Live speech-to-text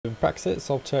Practice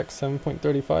Selfcheck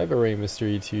 7.35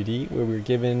 arrayMystery2d, where we're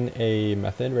given a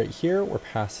method right here. We're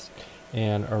passed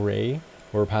an array,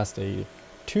 or we're passed a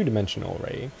two-dimensional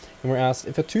array, and we're asked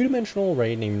if a two-dimensional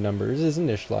array named numbers is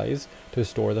initialized to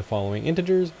store the following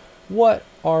integers, what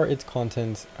are its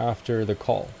contents after the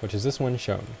call, which is this one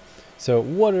shown. So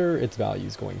what are its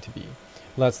values going to be?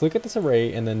 Let's look at this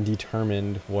array and then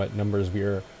determine what numbers we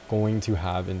are going to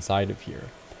have inside of here.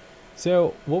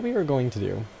 So what we are going to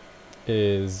do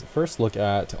is first look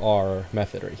at our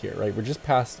method right here, right? We're just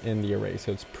passed in the array,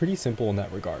 so it's pretty simple in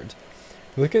that regard.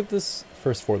 Look at this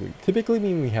first for loop. Typically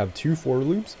when we have two for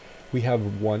loops, we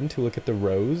have one to look at the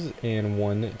rows and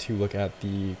one to look at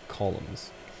the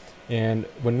columns. And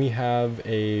when we have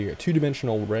a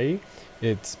two-dimensional array,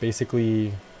 it's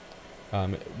basically,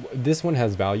 this one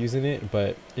has values in it,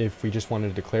 but if we just wanted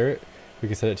to declare it, we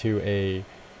could set it to a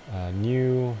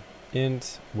new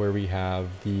int where we have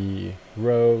the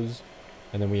rows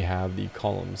and then we have the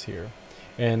columns here.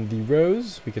 And the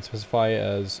rows we could specify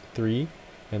as 3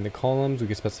 and the columns we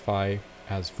could specify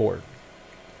as 4.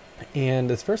 And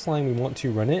this first line we want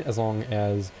to run it as long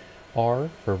as r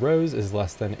for rows is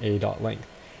less than a.length.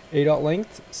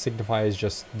 A.length signifies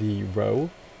just the row,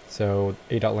 so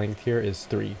a.length here is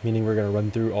 3, meaning we're going to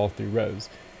run through all 3 rows.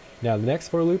 Now the next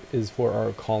for loop is for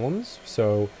our columns,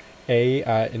 so a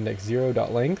at index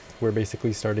 0.length, we're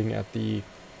basically starting at the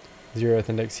 0th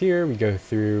index here, we go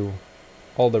through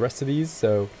all the rest of these,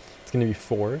 so it's going to be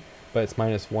 4, but it's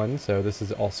 -1, so this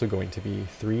is also going to be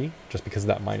 3, just because of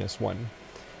that -1.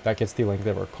 That gets the length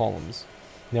of our columns.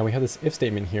 Now we have this if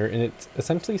statement here, and it's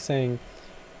essentially saying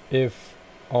if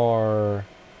our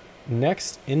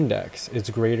next index is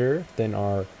greater than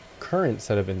our current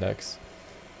set of index,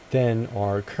 then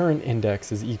our current index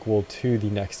is equal to the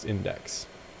next index.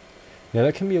 Now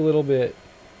that can be a little bit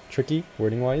tricky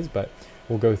wording wise, but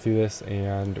we'll go through this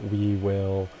and we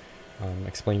will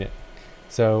explain it.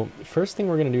 So first thing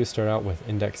we're going to do is start out with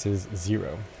indexes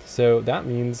 0. So that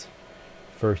means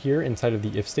for here inside of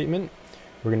the if statement,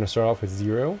 we're going to start off with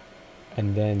 0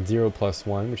 and then 0 plus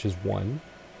 1, which is 1.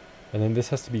 And then this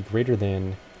has to be greater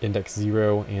than index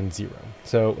 0 and 0.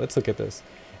 So let's look at this.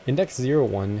 Index 0,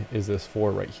 1 is this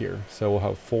 4 right here. So we'll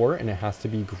have 4 and it has to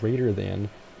be greater than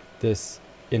this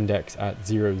index at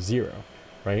 0, 0,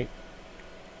 right?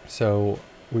 So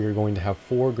we are going to have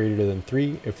 4 greater than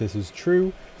 3. If this is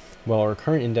true, well, our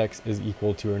current index is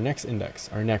equal to our next index.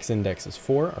 Our next index is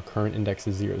 4, our current index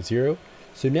is 0, 0.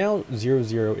 So now 0,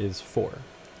 0 is 4.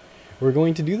 We're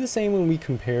going to do the same when we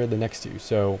compare the next two.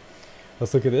 So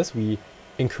let's look at this. We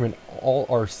increment all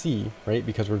our c, right?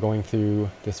 Because we're going through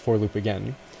this for loop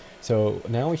again. So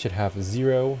now we should have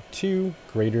 0, 2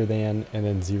 greater than, and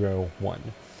then 0,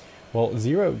 1. Well,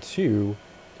 0, 2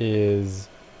 is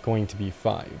going to be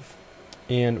 5.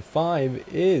 And 5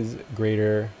 is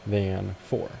greater than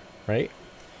 4, right?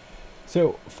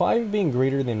 So 5 being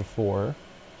greater than 4,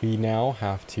 we now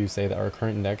have to say that our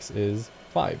current index is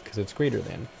 5 because it's greater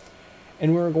than.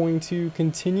 And we're going to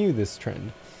continue this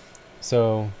trend.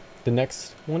 So the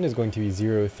next one is going to be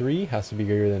 0, 3 has to be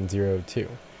greater than 0, 2.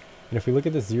 And if we look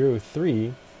at this 0,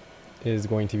 3 is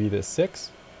going to be this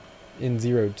 6, and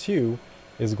 0, 2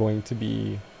 is going to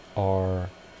be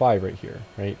our 5 right here,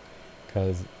 right?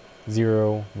 Because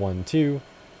 0, 1, 2,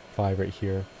 5 right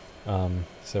here.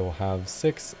 So we'll have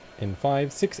 6 and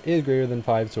 5. 6 is greater than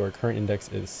 5, so our current index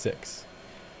is 6.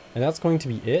 And that's going to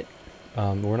be it.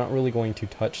 We're not really going to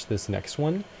touch this next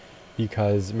one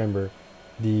because remember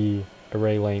the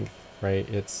array length, right?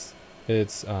 It's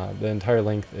the entire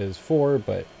length is 4,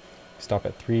 but stop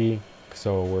at 3,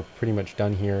 so we're pretty much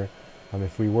done here.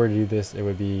 If we were to do this, it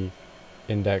would be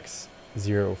index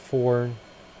 0, 4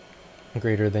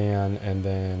 greater than, and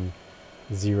then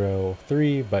 0,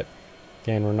 3, but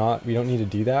again, we don't need to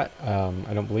do that,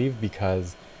 I don't believe,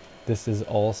 because this is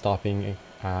all stopping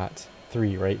at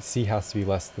 3, right? C has to be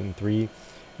less than 3,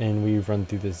 and we've run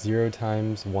through this 0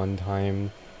 times, 1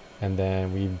 time, and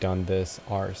then we've done this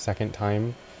our second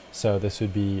time, so this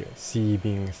would be C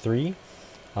being 3,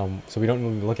 so we don't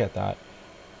need to look at that.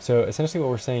 So essentially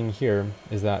what we're saying here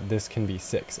is that this can be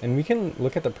 6, and we can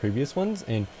look at the previous ones,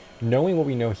 and knowing what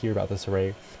we know here about this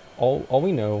array, all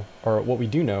we know, or what we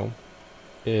do know,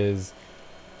 is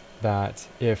that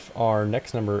if our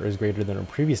next number is greater than our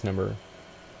previous number,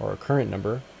 or our current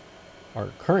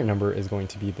number is going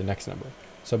to be the next number.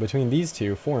 So between these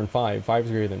two, 4 and 5, 5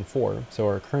 is greater than 4, so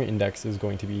our current index is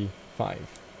going to be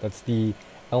 5. That's the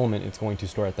element it's going to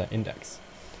store at that index.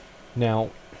 Now,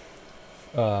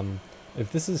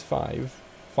 if this is 5,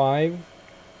 5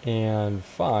 and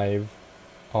 5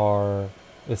 are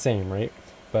the same, right?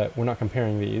 But we're not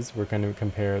comparing these. We're going to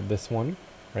compare this one,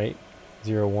 right?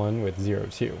 0, 1 with 0,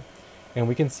 2. And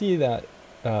we can see that,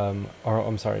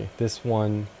 this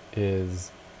one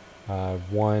is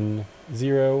 1,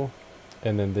 0,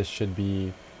 and then this should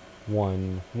be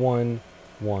 1, 1,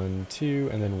 1, 2,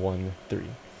 and then 1, 3.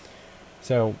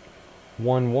 So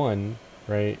 1, 1,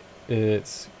 right,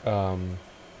 it's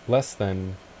less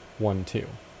than 1, 2.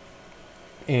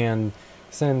 And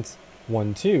since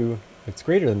 1, 2, it's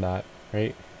greater than that,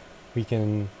 right, we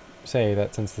can say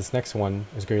that since this next one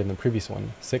is greater than the previous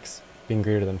one, 6 being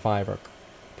greater than 5, our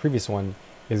previous one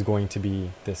is going to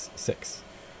be this 6.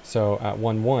 So at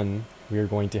 1, 1, we are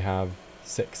going to have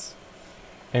 6.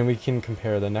 And we can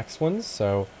compare the next ones,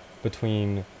 so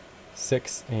between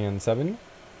 6 and 7,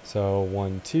 so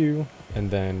 1, 2,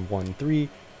 and then 1, 3,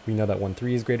 we know that 1,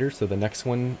 3 is greater, so the next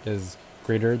one is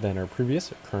greater than our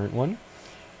previous or current one.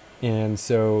 And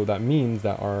so that means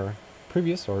that our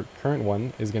previous or current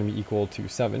one is going to be equal to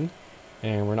 7.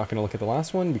 And we're not going to look at the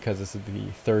last one because this is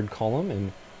the third column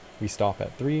and we stop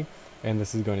at 3. And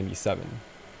this is going to be 7.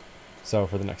 So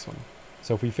for the next one.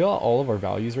 So if we fill out all of our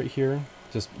values right here,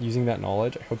 just using that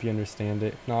knowledge, I hope you understand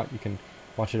it. If not, you can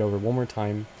watch it over one more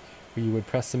time. We would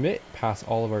press submit, pass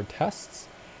all of our tests.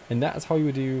 And that is how you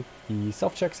would do the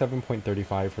Selfcheck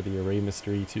 7.35 for the array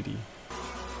mystery 2D.